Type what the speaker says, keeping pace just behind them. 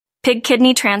Pig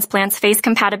kidney transplants face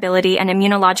compatibility and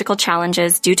immunological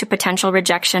challenges due to potential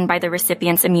rejection by the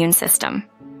recipient's immune system.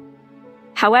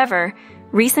 However,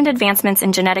 recent advancements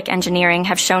in genetic engineering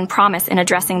have shown promise in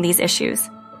addressing these issues.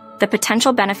 The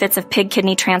potential benefits of pig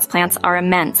kidney transplants are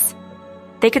immense.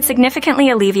 They could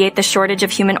significantly alleviate the shortage of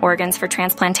human organs for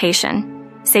transplantation,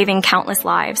 saving countless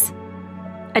lives.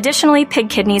 Additionally,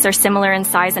 pig kidneys are similar in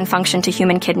size and function to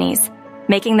human kidneys,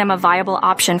 making them a viable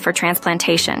option for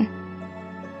transplantation.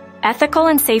 Ethical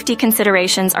and safety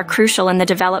considerations are crucial in the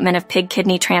development of pig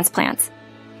kidney transplants.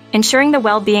 Ensuring the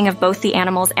well-being of both the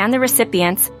animals and the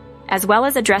recipients, as well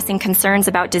as addressing concerns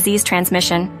about disease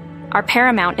transmission, are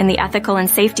paramount in the ethical and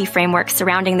safety framework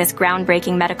surrounding this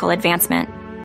groundbreaking medical advancement.